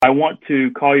I want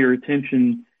to call your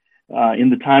attention in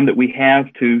the time that we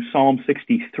have to Psalm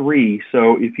 63.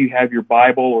 So if you have your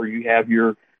Bible or you have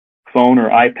your phone or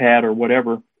iPad or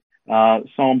whatever,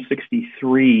 Psalm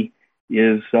 63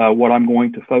 is what I'm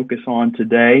going to focus on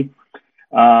today.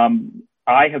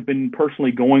 I have been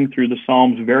personally going through the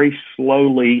Psalms very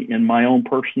slowly in my own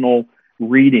personal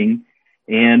reading,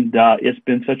 and it's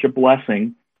been such a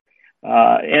blessing.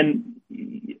 And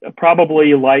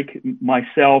probably like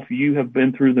myself, you have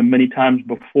been through them many times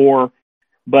before,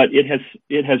 but it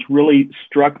has really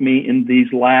struck me in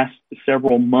these last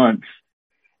several months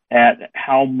at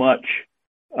how much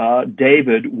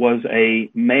David was a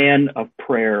man of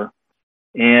prayer.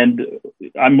 And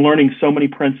I'm learning so many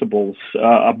principles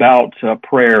about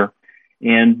prayer.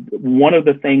 And one of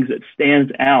the things that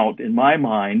stands out in my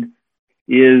mind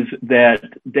is that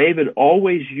David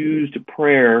always used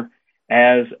prayer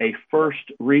as a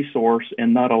first resource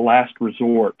and not a last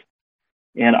resort.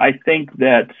 And I think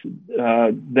that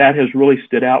that has really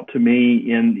stood out to me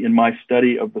in my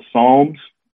study of the Psalms.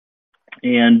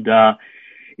 And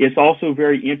it's also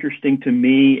very interesting to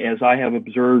me, as I have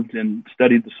observed and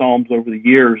studied the Psalms over the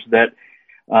years, that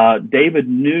David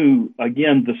knew,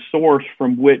 again, the source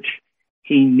from which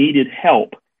he needed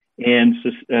help and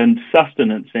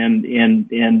sustenance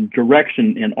and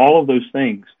direction and all of those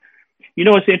things. You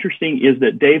know, what's interesting is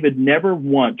that David never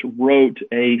once wrote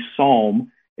a psalm,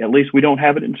 at least we don't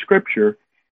have it in Scripture,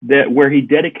 that where he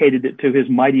dedicated it to his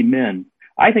mighty men.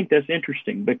 I think that's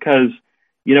interesting because,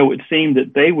 you know, it seemed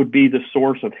that they would be the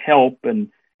source of help, and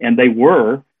they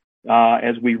were,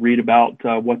 as we read about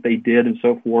what they did and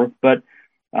so forth. But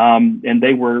and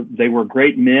they were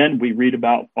great men. We read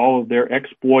about all of their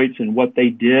exploits and what they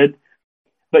did.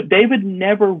 But David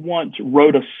never once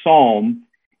wrote a psalm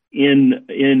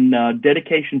in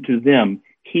dedication to them.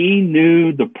 He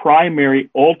knew the primary,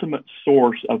 ultimate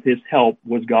source of his help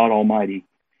was God Almighty.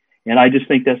 And I just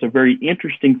think that's a very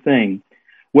interesting thing.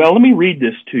 Well, let me read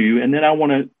this to you, and then I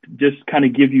want to just kind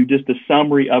of give you just a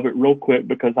summary of it real quick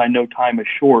because I know time is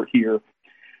short here.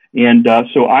 And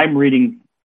so I'm reading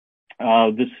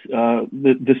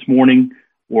this morning,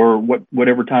 or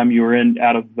whatever time you're in,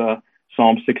 out of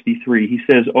Psalm 63. He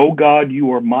says, "O God,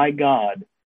 you are my God.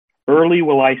 Early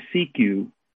will I seek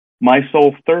you. My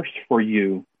soul thirsts for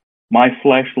you. My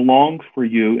flesh longs for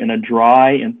you in a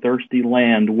dry and thirsty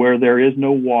land where there is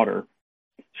no water.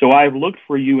 So I have looked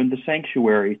for you in the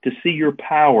sanctuary to see your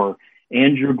power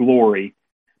and your glory,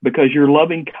 because your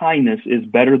loving kindness is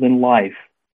better than life.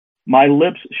 My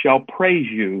lips shall praise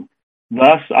you.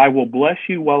 Thus I will bless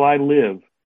you while I live.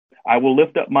 I will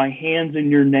lift up my hands in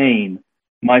your name.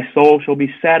 My soul shall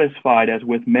be satisfied as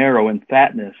with marrow and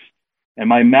fatness, and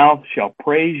my mouth shall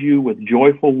praise you with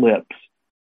joyful lips.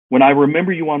 When I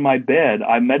remember you on my bed,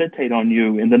 I meditate on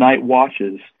you in the night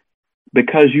watches,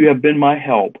 because you have been my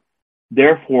help.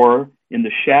 Therefore, in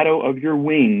the shadow of your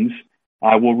wings,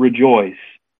 I will rejoice.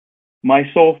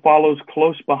 My soul follows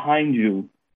close behind you.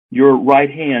 Your right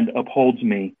hand upholds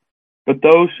me. But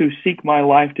those who seek my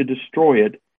life to destroy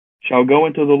it shall go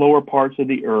into the lower parts of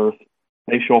the earth.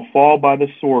 They shall fall by the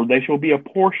sword. They shall be a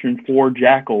portion for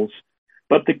jackals.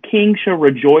 But the king shall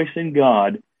rejoice in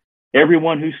God.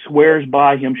 Everyone who swears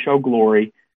by him shall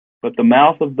glory. But the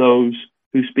mouth of those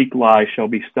who speak lies shall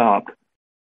be stopped."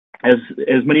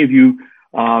 As many of you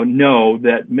know,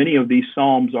 that many of these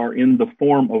psalms are in the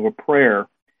form of a prayer,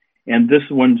 and this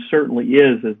one certainly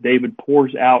is, as David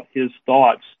pours out his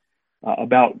thoughts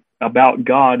about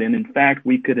God. And in fact,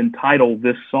 we could entitle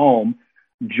this psalm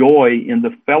 "Joy in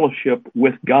the Fellowship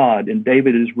with God," and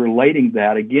David is relating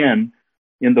that again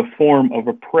in the form of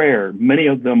a prayer. Many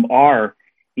of them are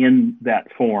in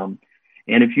that form.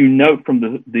 And if you note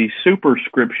from the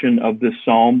superscription of this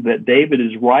psalm that David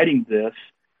is writing this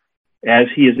as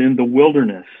he is in the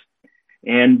wilderness.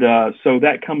 And so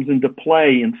that comes into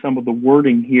play in some of the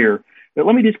wording here. But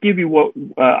let me just give you what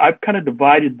I've kind of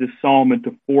divided this psalm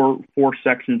into four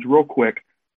sections real quick.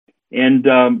 And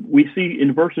we see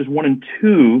in verses 1 and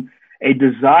 2 a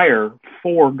desire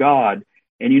for God.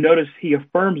 And you notice he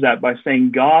affirms that by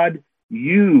saying, "God,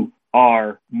 you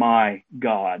are my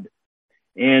God."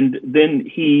 And then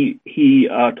he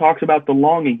talks about the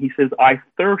longing. He says, "I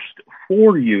thirst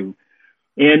for you."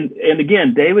 And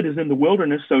again, David is in the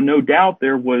wilderness, so no doubt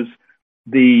there was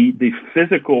the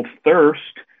physical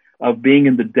thirst of being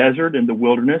in the desert and the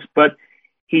wilderness, but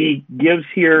he gives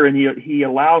here, and he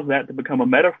allows that to become a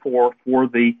metaphor for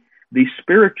the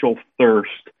spiritual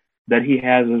thirst that he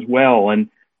has as well. And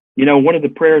you know, one of the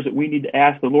prayers that we need to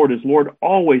ask the Lord is, "Lord,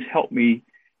 always help me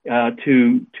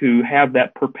to have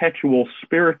that perpetual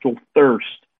spiritual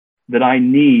thirst that I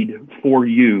need for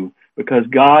you, because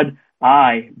God,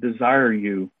 I desire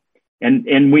you.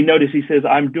 And we notice he says,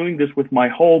 I'm doing this with my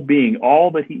whole being.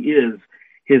 All that he is,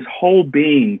 his whole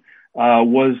being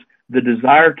was the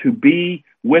desire to be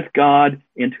with God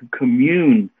and to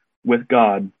commune with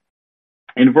God.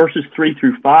 In verses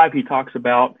 3-5, he talks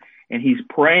about, and he's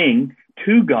praying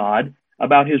to God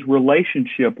about his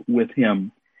relationship with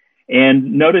him.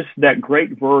 And notice that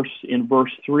great verse in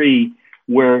verse 3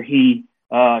 where he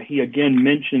again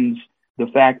mentions the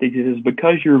fact that it is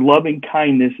because your loving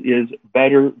kindness is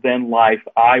better than life,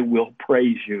 I will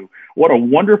praise you. What a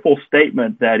wonderful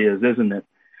statement that is, isn't it?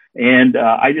 And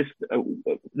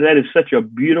that is such a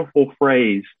beautiful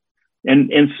phrase.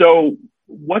 And so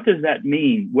what does that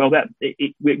mean? Well, that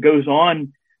it goes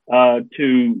on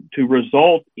to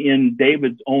result in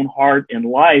David's own heart and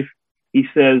life. He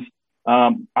says,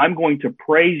 I'm going to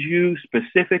praise you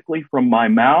specifically from my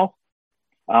mouth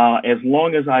as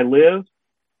long as I live.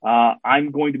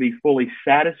 I'm going to be fully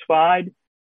satisfied,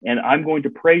 and I'm going to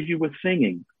praise you with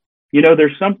singing. You know,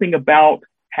 there's something about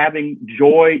having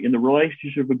joy in the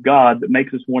relationship with God that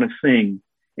makes us want to sing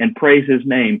and praise his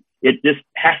name. It just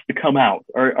has to come out.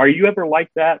 Are you ever like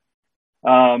that?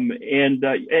 And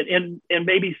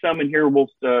maybe some in here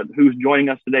who's joining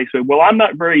us today say, well, I'm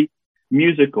not very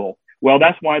musical. Well,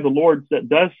 that's why the Lord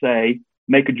does say,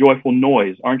 make a joyful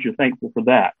noise. Aren't you thankful for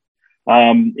that?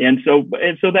 And so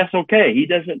that's okay. He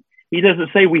doesn't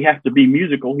say we have to be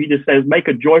musical. He just says, make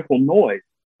a joyful noise.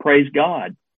 Praise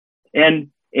God.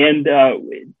 And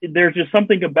there's just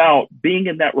something about being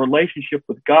in that relationship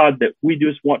with God that we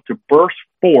just want to burst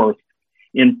forth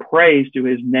in praise to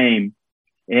his name.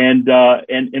 And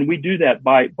we do that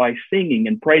by singing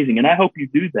and praising. And I hope you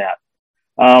do that.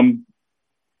 And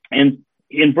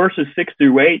in verses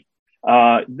 6-8,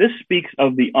 this speaks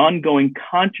of the ongoing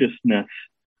consciousness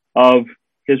of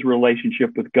his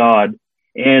relationship with God.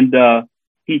 And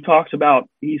he talks about,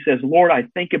 he says, Lord, I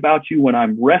think about you when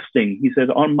I'm resting. He says,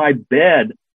 on my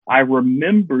bed, I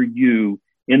remember you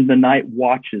in the night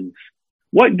watches.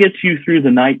 What gets you through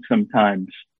the night sometimes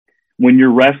when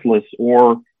you're restless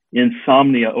or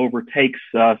insomnia overtakes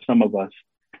some of us?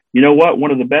 You know what?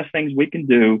 One of the best things we can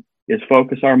do is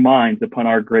focus our minds upon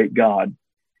our great God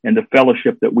and the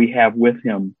fellowship that we have with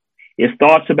him. His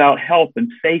thoughts about health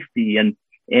and safety.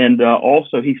 And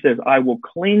also he says, I will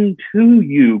cling to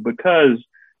you because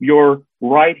your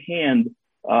right hand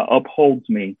upholds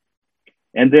me.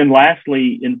 And then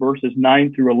lastly, in verses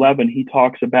 9-11, he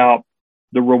talks about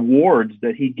the rewards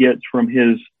that he gets from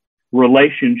his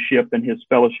relationship and his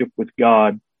fellowship with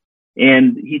God.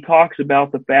 And he talks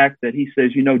about the fact that he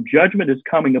says, you know, judgment is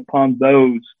coming upon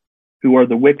those who are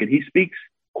the wicked. He speaks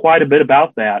quite a bit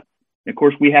about that. And of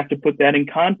course, we have to put that in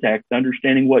context,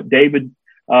 understanding what David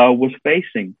was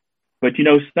facing. But, you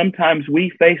know, sometimes we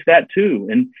face that too.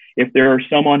 And if there are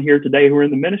some on here today who are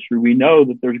in the ministry, we know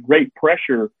that there's great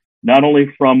pressure, not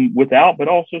only from without, but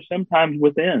also sometimes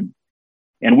within.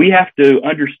 And we have to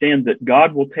understand that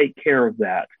God will take care of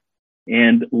that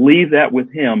and leave that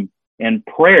with him. And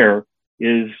prayer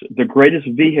is the greatest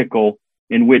vehicle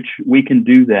in which we can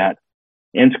do that.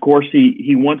 And of course,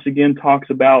 he once again talks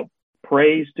about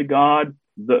praise to God.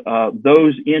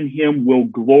 Those in him will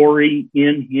glory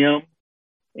in him.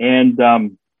 And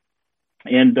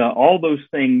all those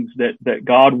things that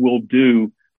God will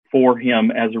do for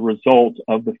him as a result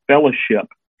of the fellowship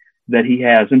that he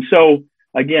has. And so,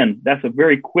 again, that's a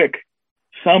very quick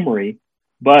summary.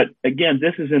 But again,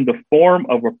 this is in the form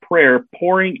of a prayer,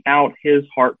 pouring out his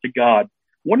heart to God.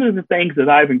 One of the things that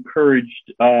I've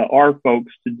encouraged our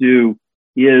folks to do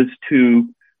is to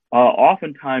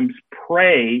oftentimes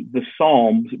pray the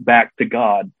Psalms back to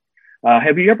God.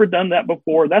 Have you ever done that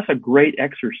before? That's a great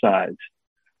exercise.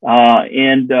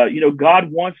 You know,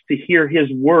 God wants to hear his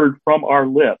word from our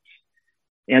lips.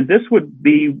 And this would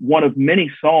be one of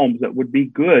many Psalms that would be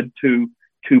good to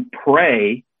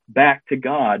pray back to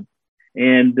God.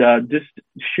 And just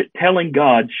telling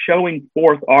God, showing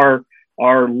forth our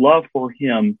love for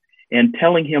him and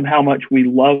telling him how much we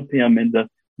love him and the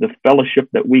fellowship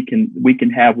that we can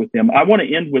have with him. I want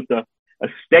to end with a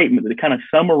statement that kind of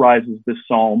summarizes this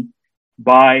psalm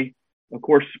by, of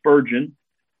course, Spurgeon,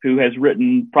 who has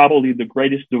written probably the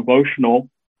greatest devotional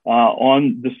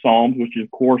on the Psalms, which of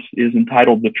course is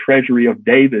entitled The Treasury of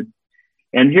David.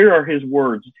 And here are his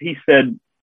words. He said,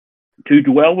 to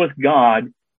dwell with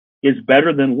God is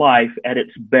better than life at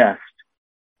its best.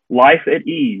 Life at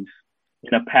ease,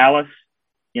 in a palace,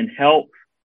 in health,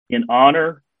 in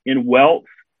honor, in wealth,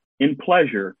 in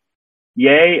pleasure.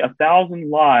 Yea, 1,000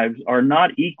 lives are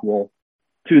not equal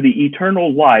to the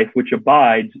eternal life which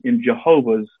abides in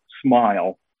Jehovah's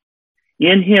smile.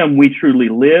 In him we truly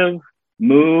live,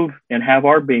 move, and have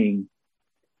our being.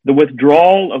 The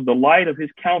withdrawal of the light of his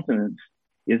countenance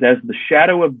is as the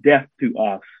shadow of death to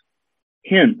us.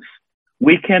 Hence,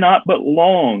 we cannot but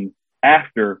long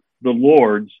after the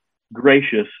Lord's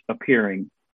gracious appearing.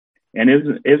 And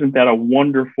isn't that a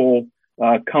wonderful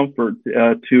comfort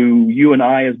to you and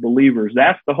I as believers?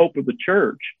 That's the hope of the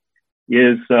church,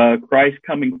 is Christ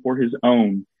coming for his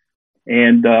own.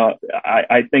 And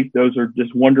I think those are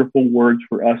just wonderful words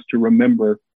for us to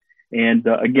remember. And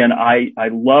again, I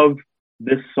love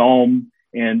this psalm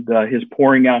and his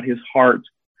pouring out his heart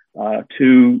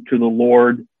to the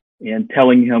Lord and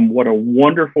telling him what a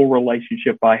wonderful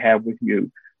relationship I have with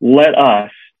you. Let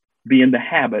us be in the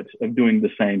habit of doing the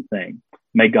same thing.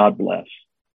 May God bless.